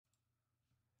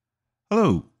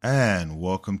Hello, and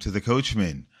welcome to the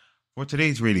Coachman. For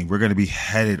today's reading, we're going to be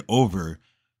headed over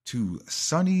to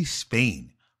sunny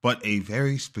Spain, but a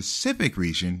very specific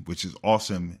region, which is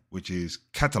awesome, which is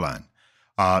Catalan.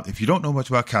 If you don't know much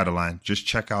about Catalan, just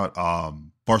check out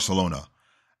Barcelona,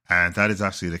 and that is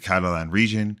actually the Catalan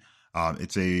region. I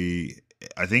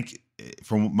think,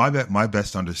 from my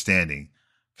best understanding,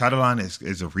 Catalan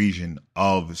is a region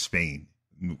of Spain,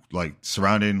 like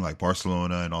surrounding like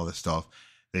Barcelona and all this stuff.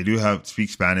 They do speak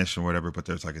Spanish or whatever, but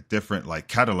there's like a different like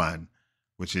Catalan,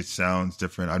 which it sounds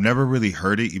different. I've never really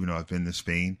heard it, even though I've been to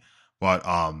Spain. But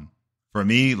for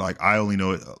me, like I only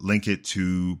link it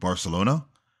to Barcelona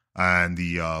and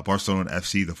the Barcelona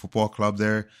FC, the football club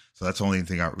there. So that's the only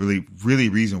thing really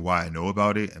reason why I know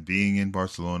about it. And being in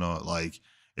Barcelona, like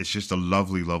it's just a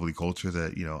lovely, lovely culture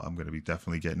that, I'm going to be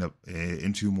definitely getting up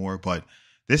into more. But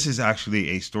this is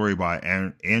actually a story by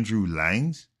Andrew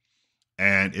Langs,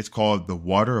 and it's called The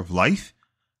Water of Life,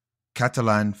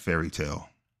 Catalan Fairy Tale.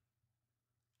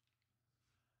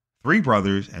 3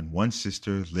 brothers and 1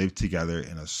 sister lived together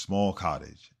in a small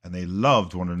cottage, and they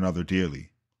loved one another dearly.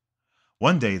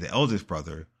 One day, the eldest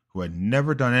brother, who had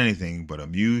never done anything but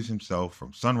amuse himself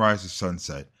from sunrise to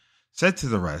sunset, said to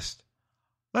the rest,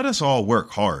 "Let us all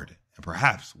work hard, and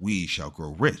perhaps we shall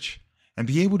grow rich and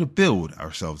be able to build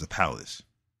ourselves a palace."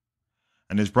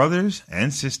 And his brothers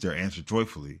and sister answered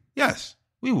joyfully, "Yes,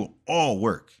 we will all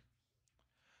work."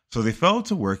 So they fell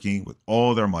to working with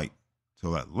all their might,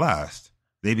 till at last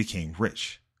they became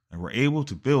rich and were able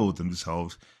to build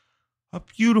themselves a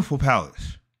beautiful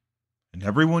palace. And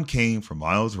everyone came from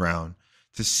miles round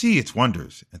to see its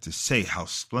wonders and to say how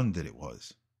splendid it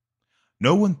was.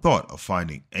 No one thought of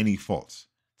finding any faults,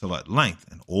 till at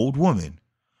length an old woman,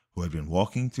 who had been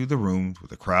walking through the rooms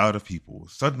with a crowd of people,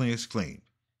 suddenly exclaimed,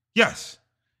 "Yes,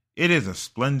 it is a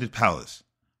splendid palace,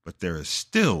 but there is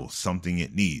still something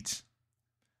it needs."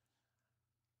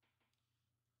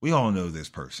 We all know this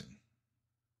person,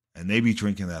 and they be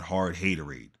drinking that hard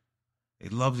haterade. They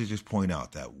love to just point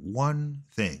out that one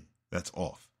thing that's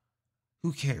off.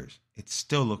 Who cares? It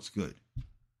still looks good.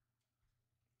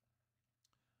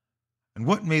 And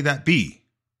what may that be?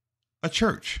 A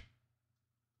church.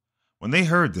 When they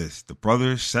heard this, the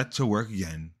brothers set to work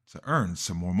again to earn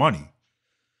some more money.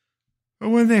 But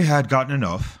when they had gotten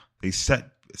enough, they set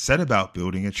about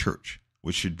building a church,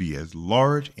 which should be as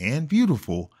large and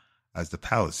beautiful as the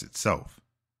palace itself.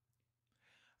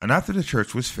 And after the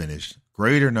church was finished,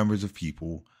 greater numbers of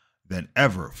people than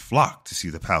ever flocked to see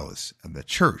the palace and the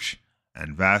church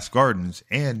and vast gardens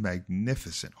and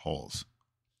magnificent halls.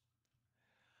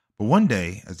 But one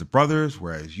day, as the brothers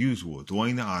were as usual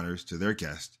doing the honors to their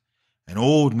guest, an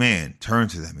old man turned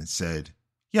to them and said,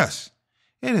 "Yes,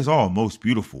 it is all most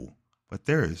beautiful, but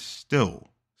there is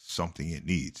still something it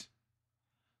needs."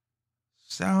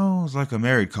 Sounds like a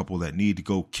married couple that need to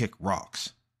go kick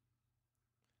rocks.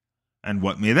 And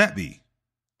what may that be?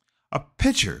 A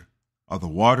pitcher of the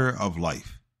water of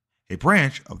life, a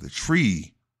branch of the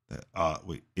tree, the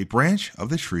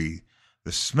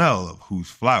smell of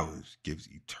whose flowers gives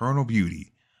eternal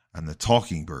beauty, and the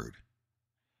talking bird.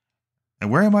 And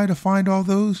where am I to find all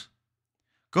those?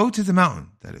 Go to the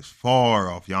mountain that is far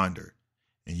off yonder,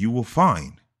 and you will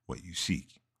find what you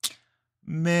seek.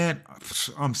 Man,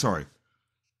 I'm sorry.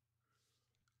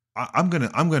 I'm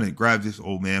gonna grab this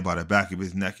old man by the back of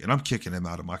his neck, and I'm kicking him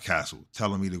out of my castle,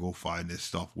 telling me to go find this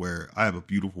stuff where I have a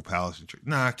beautiful palace and church.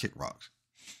 Nah, kick rocks.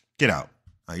 Get out.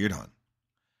 You're done.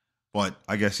 But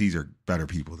I guess these are better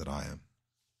people than I am.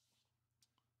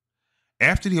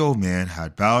 After the old man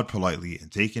had bowed politely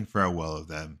and taken farewell of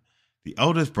them, the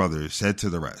eldest brother said to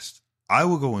the rest, "I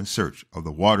will go in search of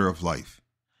the water of life,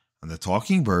 and the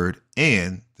talking bird,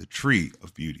 and the tree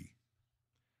of beauty."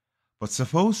 "But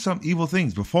suppose some evil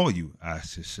things befall you,"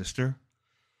 asked his sister.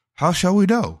 "How shall we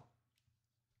know?"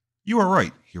 "You are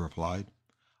right," he replied.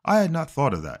 "I had not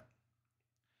thought of that."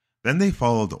 Then they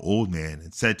followed the old man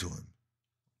and said to him,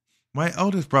 "My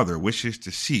eldest brother wishes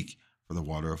to seek for the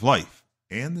water of life,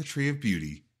 and the tree of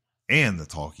beauty, and the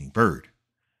talking bird,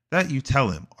 that you tell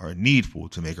him are needful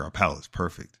to make our palace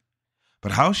perfect.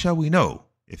 But how shall we know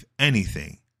if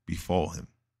anything befall him?"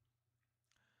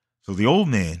 So the old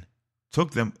man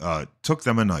took them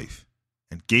a knife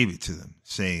and gave it to them,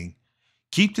 saying,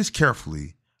 "Keep this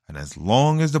carefully, and as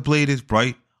long as the blade is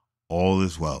bright, all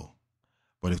is well.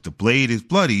 But if the blade is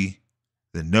bloody,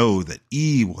 then know that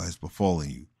evil has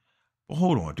befallen you." But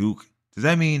hold on, Duke. Does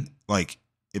that mean, like,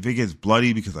 if it gets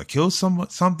bloody because I killed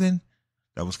something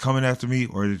that was coming after me,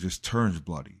 or it just turns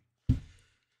bloody?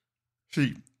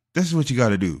 See, this is what you got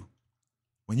to do.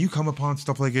 When you come upon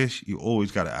stuff like this, you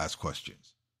always got to ask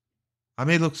questions. I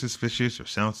may look suspicious or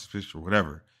sound suspicious or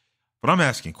whatever, but I'm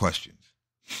asking questions.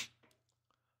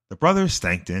 The brothers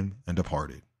thanked him and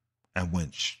departed, and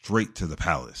went straight to the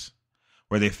palace,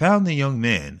 where they found the young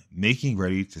man making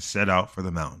ready to set out for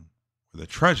the mountain, where the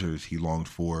treasures he longed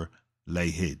for lay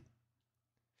hid.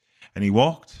 And he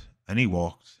walked, and he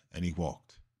walked, and he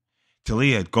walked, till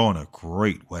he had gone a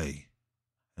great way.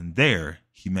 And there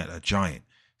he met a giant.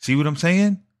 See what I'm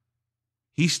saying?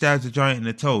 He stabs the giant in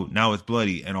the toe, now it's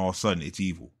bloody, and all of a sudden it's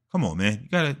evil. Come on, man.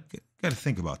 You gotta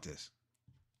think about this.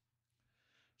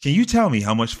 Can you tell me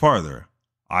how much farther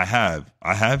I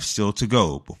have still to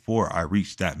go before I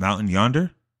reach that mountain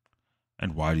yonder?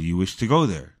 And why do you wish to go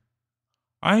there?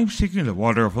 I am seeking the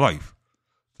water of life,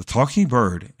 the talking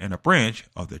bird, and a branch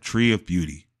of the tree of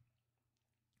beauty.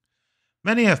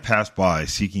 Many have passed by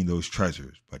seeking those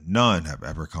treasures, but none have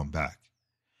ever come back.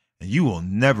 And you will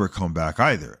never come back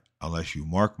either, unless you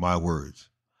mark my words.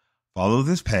 Follow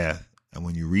this path, and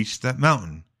when you reach that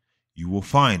mountain, you will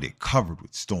find it covered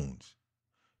with stones.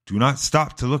 Do not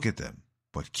stop to look at them,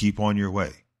 but keep on your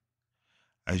way.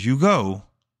 As you go,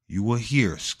 you will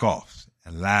hear scoffs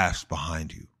and laughs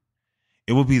behind you.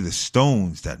 It will be the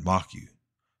stones that mock you.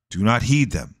 Do not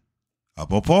heed them.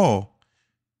 Above all,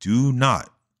 do not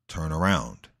turn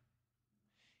around.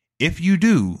 If you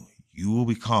do, you will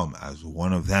become as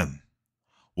one of them.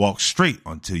 Walk straight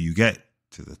until you get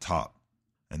to the top,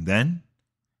 and then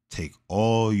take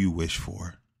all you wish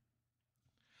for.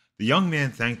 The young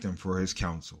man thanked him for his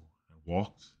counsel, and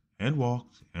walked and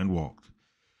walked and walked,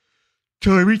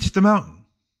 till he reached the mountain.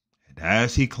 And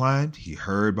as he climbed, he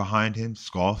heard behind him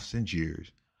scoffs and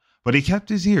jeers, but he kept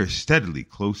his ears steadily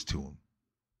close to him,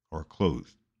 or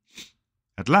closed.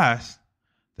 At last,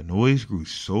 the noise grew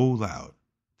so loud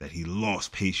that he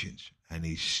lost patience, and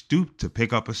he stooped to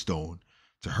pick up a stone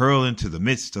to hurl into the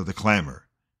midst of the clamor.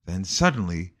 Then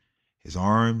suddenly his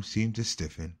arm seemed to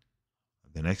stiffen.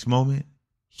 The next moment,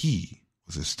 he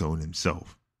was a stone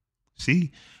himself.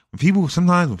 See,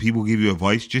 sometimes when people give you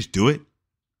advice, just do it,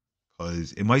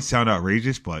 because it might sound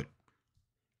outrageous, but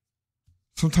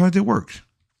sometimes it works.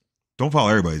 Don't follow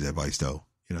everybody's advice, though.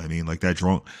 You know what I mean? Like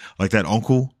that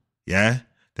uncle, yeah,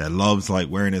 that loves like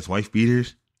wearing his wife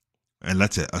beaters and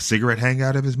lets a cigarette hang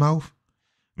out of his mouth.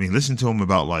 I mean, listen to him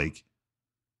about like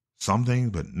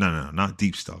something, but no, not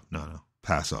deep stuff. No,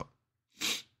 pass up.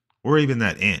 Or even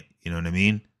that aunt, you know what I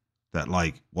mean? That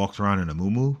like walks around in a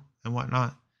muumuu and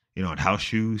whatnot, you know, in house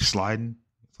shoes, sliding.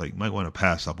 It's like, you might want to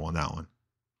pass up on that one.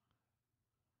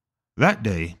 That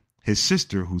day, his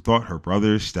sister, who thought her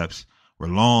brother's steps were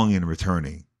long in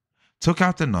returning, took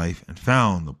out the knife and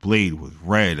found the blade was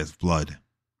red as blood.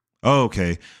 Oh,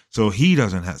 okay. So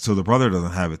the brother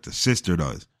doesn't have it, the sister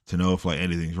does, to know if like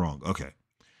anything's wrong. Okay.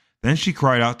 Then she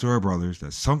cried out to her brothers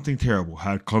that something terrible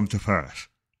had come to pass.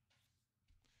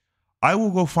 I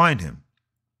will go find him.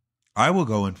 I will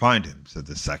go and find him, said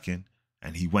the second,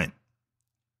 and he went.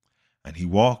 And he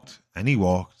walked, and he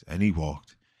walked, and he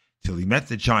walked, till he met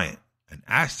the giant, and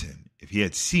asked him if he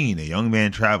had seen a young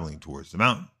man traveling towards the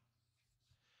mountain.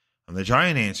 And the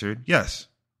giant answered, Yes,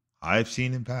 I have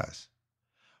seen him pass,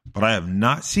 but I have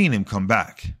not seen him come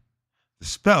back. The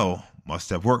spell must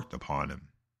have worked upon him.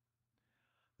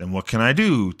 Then what can I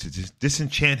do to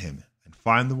disenchant him and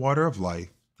find the water of life,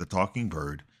 the talking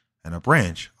bird, and a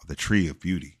branch of the tree of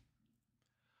beauty?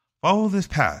 Follow this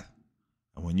path,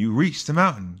 and when you reach the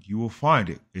mountain, you will find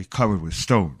it covered with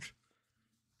stones.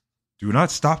 Do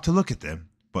not stop to look at them,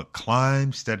 but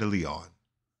climb steadily on.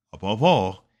 Above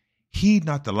all, heed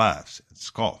not the laughs and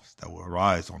scoffs that will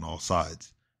arise on all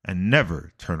sides, and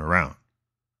never turn around.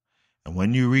 And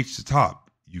when you reach the top,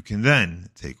 you can then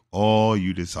take all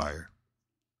you desire.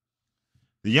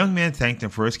 The young man thanked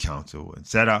him for his counsel and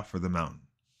set out for the mountain.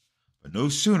 But no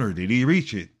sooner did he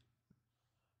reach it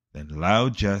than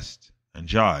loud jests and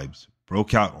jibes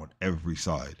broke out on every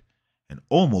side and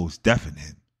almost deafened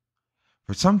him.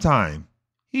 For some time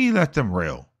he let them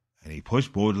rail, and he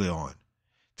pushed boldly on,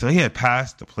 till he had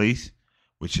passed the place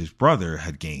which his brother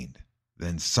had gained.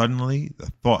 Then suddenly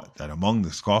the thought that among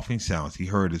the scoffing sounds he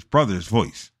heard his brother's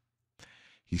voice.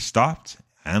 He stopped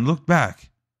and looked back,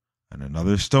 and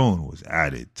another stone was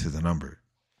added to the number.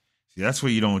 See, that's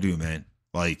what you don't do, man.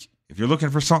 Like, if you're looking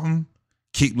for something,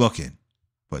 keep looking,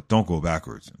 but don't go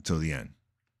backwards until the end.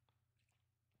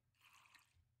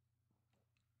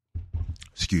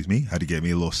 Excuse me, had to get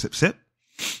me a little sip.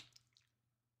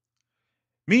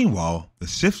 Meanwhile, the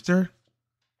sister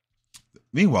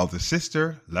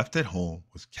left at home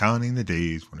was counting the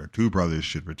days when her two brothers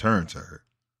should return to her.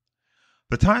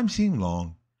 The time seemed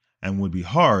long and would be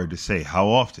hard to say how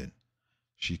often.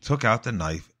 She took out the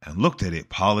knife and looked at its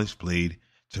polished blade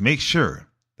to make sure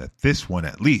that this one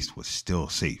at least was still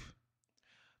safe.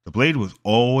 The The blade was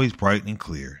always bright and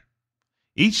clear.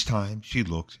 Each time she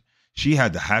looked, she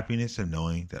had the happiness of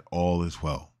knowing that all is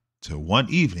well, till one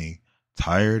evening,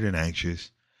 tired and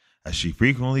anxious, as she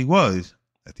frequently was,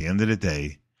 at the end of the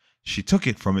day, she took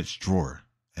it from its drawer,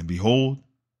 and behold,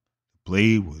 the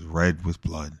blade was red with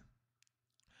blood.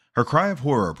 Her cry of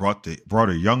horror brought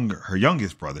her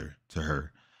youngest brother to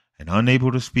her, and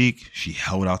unable to speak, she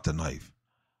held out the knife.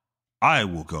 "I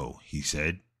will go," he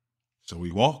said. So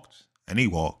he walked, and he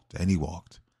walked, and he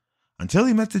walked, until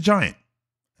he met the giant,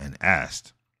 and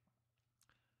asked,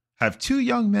 "Have two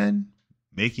young men,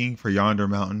 making for yonder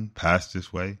mountain, passed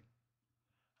this way?"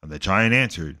 And the giant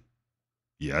answered,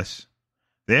 "Yes,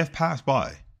 they have passed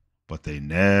by, but they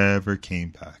never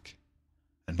came back.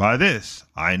 And by this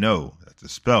I know that the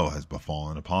spell has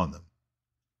befallen upon them."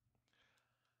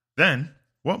 "Then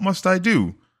what must I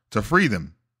do to free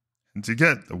them and to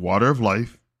get the water of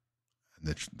life and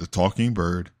the talking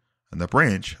bird and the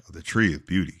branch of the tree of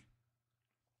beauty?"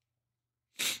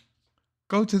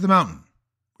 "Go to the mountain,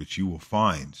 which you will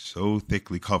find so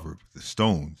thickly covered with the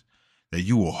stones that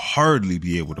you will hardly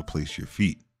be able to place your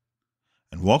feet,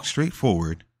 and walk straight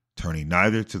forward, turning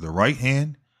neither to the right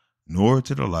hand nor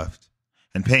to the left,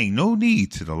 and paying no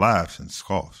heed to the laughs and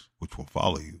scoffs which will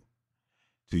follow you,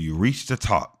 till you reach the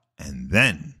top, and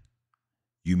then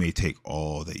you may take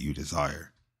all that you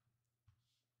desire."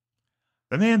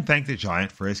 The man thanked the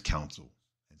giant for his counsel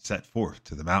and set forth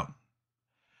to the mountain.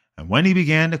 And when he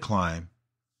began to climb,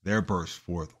 there burst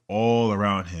forth all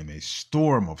around him a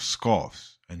storm of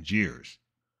scoffs and jeers.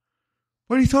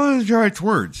 But he thought of the giant's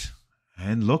words,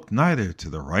 and looked neither to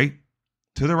the right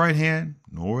hand,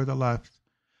 nor the left,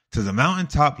 till the mountain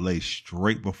top lay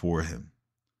straight before him.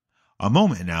 A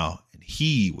moment now, and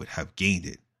he would have gained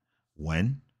it,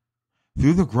 when,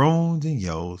 through the groans and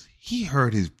yells, he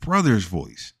heard his brother's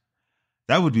voice.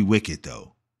 That would be wicked,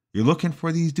 though. You're looking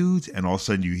for these dudes, and all of a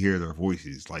sudden you hear their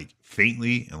voices, like,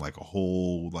 faintly, and like a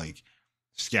whole, like,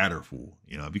 scatterful.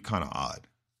 It'd be kind of odd.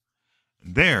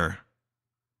 And there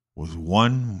was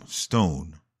one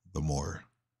stone the more.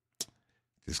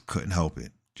 Just couldn't help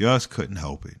it.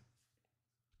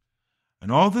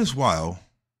 And all this while,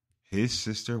 his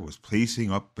sister was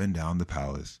pacing up and down the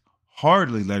palace,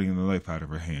 hardly letting the life out of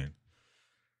her hand,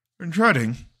 and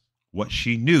dreading what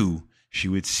she knew she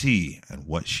would see and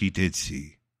what she did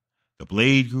see. The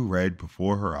blade grew red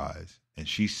before her eyes, and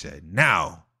she said,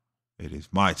 "Now it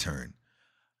is my turn.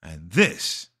 And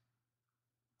this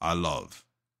I love."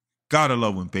 Gotta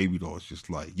love when baby doll's just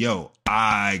like, "Yo,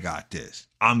 I got this.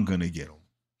 I'm gonna get him."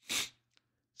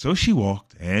 So she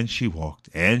walked, and she walked,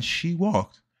 and she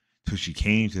walked, till she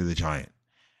came to the giant,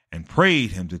 and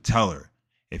prayed him to tell her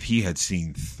if he had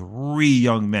seen 3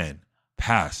 young men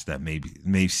pass that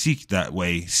may seek that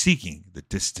way, seeking the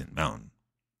distant mountain.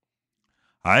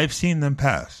 "I have seen them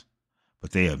pass,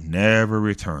 but they have never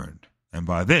returned, and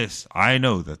by this I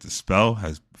know that the spell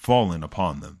has fallen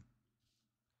upon them.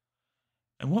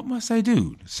 And what must I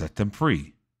do to set them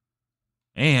free,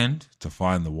 and to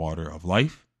find the water of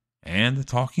life, and the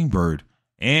talking bird,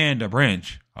 and a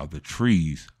branch of the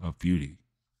trees of beauty?"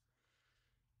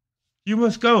 "You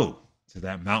must go to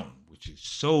that mountain, which is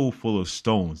so full of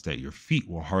stones that your feet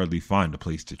will hardly find a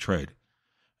place to tread.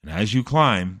 And as you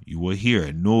climb, you will hear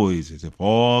a noise as if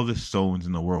all the stones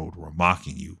in the world were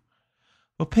mocking you.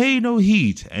 But pay no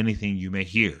heed to anything you may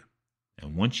hear,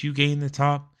 and once you gain the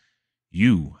top,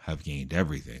 you have gained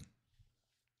everything."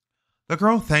 The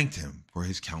girl thanked him for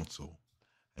his counsel,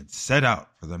 and set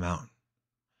out for the mountain.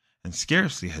 And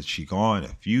scarcely had she gone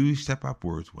a few steps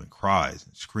upwards when cries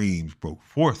and screams broke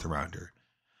forth around her,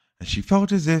 and she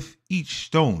felt as if each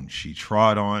stone she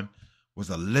trod on was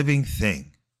a living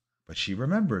thing. But she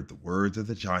remembered the words of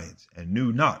the giants, and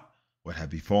knew not what had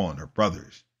befallen her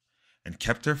brothers, and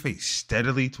kept her face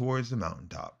steadily towards the mountain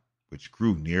top, which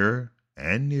grew nearer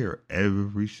and nearer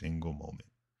every single moment.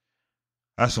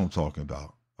 That's what I'm talking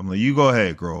about. I'm like, you go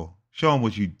ahead, girl. Show them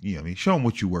what show them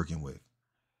what you're working with.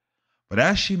 But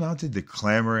as she mounted, the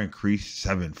clamor increased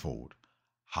 7-fold.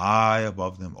 High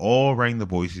above them all rang the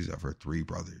voices of her 3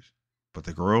 brothers. But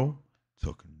the girl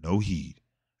took no heed,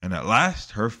 and at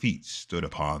last her feet stood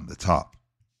upon the top.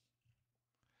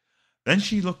 Then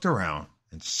she looked around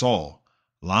and saw,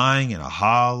 lying in a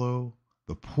hollow,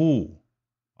 the pool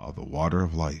of the water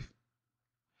of life.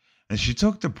 And she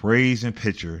took the brazen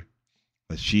pitcher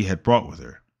that she had brought with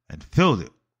her, and filled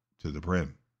it to the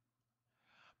brim.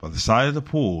 By the side of the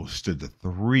pool stood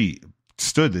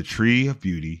the tree of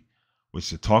beauty, with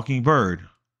the talking bird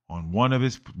on one of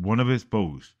its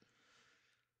boughs.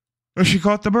 And she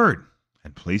caught the bird,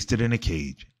 and placed it in a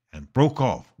cage, and broke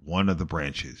off one of the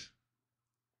branches.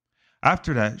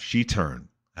 After that she turned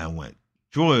and went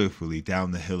joyfully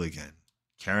down the hill again,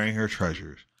 carrying her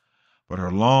treasures. But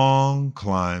her long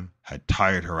climb had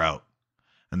tired her out,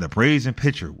 and the brazen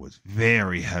pitcher was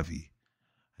very heavy.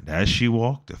 And as she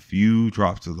walked, a few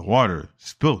drops of the water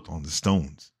spilt on the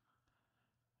stones.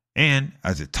 And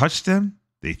as it touched them,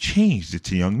 they changed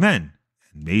into young men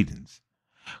and maidens,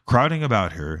 crowding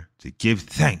about her to give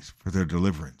thanks for their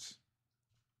deliverance.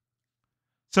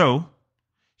 So,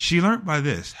 she learnt by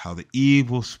this how the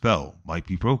evil spell might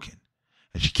be broken,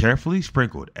 and she carefully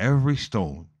sprinkled every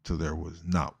stone till there was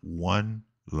not one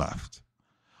left.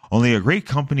 Only a great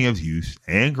company of youths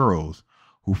and girls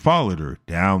who followed her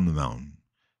down the mountain.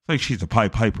 It's like she's a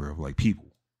Pied Piper of like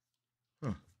people.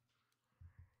 Huh.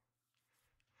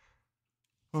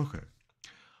 Okay.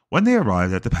 When they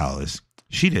arrived at the palace,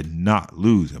 she did not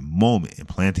lose a moment in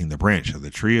planting the branch of the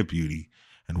tree of beauty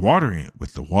and watering it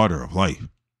with the water of life.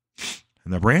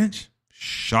 And the branch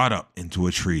shot up into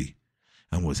a tree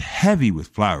and was heavy with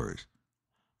flowers,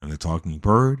 and the talking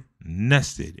bird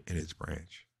nested in its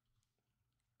branch.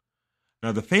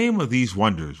 Now the fame of these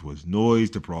wonders was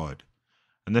noised abroad,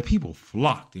 and the people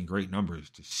flocked in great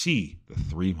numbers to see the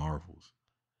three marvels.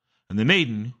 And the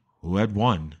maiden who had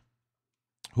won,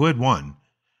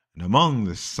 and among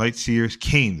the sightseers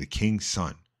came the king's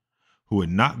son, who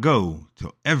would not go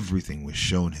till everything was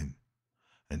shown him,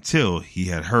 until he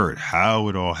had heard how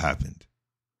it all happened.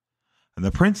 And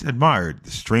the prince admired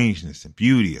the strangeness and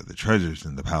beauty of the treasures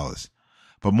in the palace,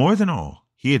 but more than all,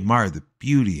 he admired the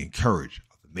beauty and courage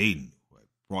of the maiden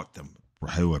who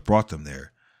had brought them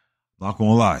there. I'm not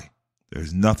gonna lie,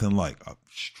 there's nothing like a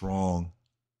strong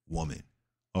woman.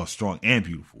 Oh, strong and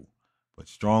beautiful, but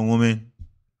strong woman.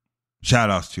 Shout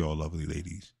outs to y'all lovely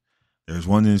ladies. There's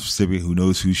one in specific who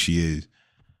knows who she is.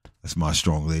 That's my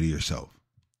strong lady herself.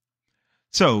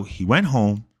 So he went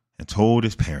home and told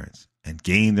his parents and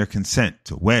gained their consent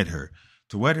to wed her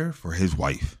for his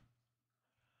wife.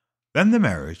 Then the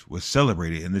marriage was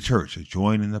celebrated in the church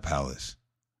adjoining the palace.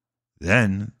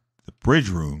 Then the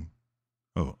bridegroom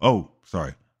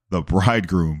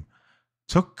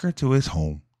took her to his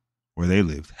home, where they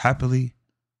lived happily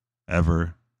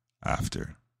ever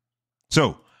after.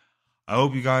 So, I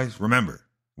hope you guys remember,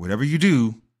 whatever you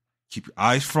do, keep your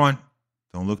eyes front.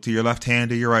 Don't look to your left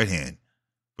hand or your right hand,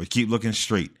 but keep looking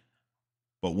straight.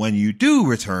 But when you do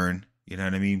return, you know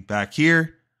what I mean, back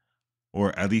here,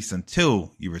 or at least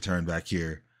until you return back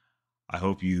here, I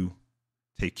hope you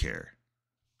take care.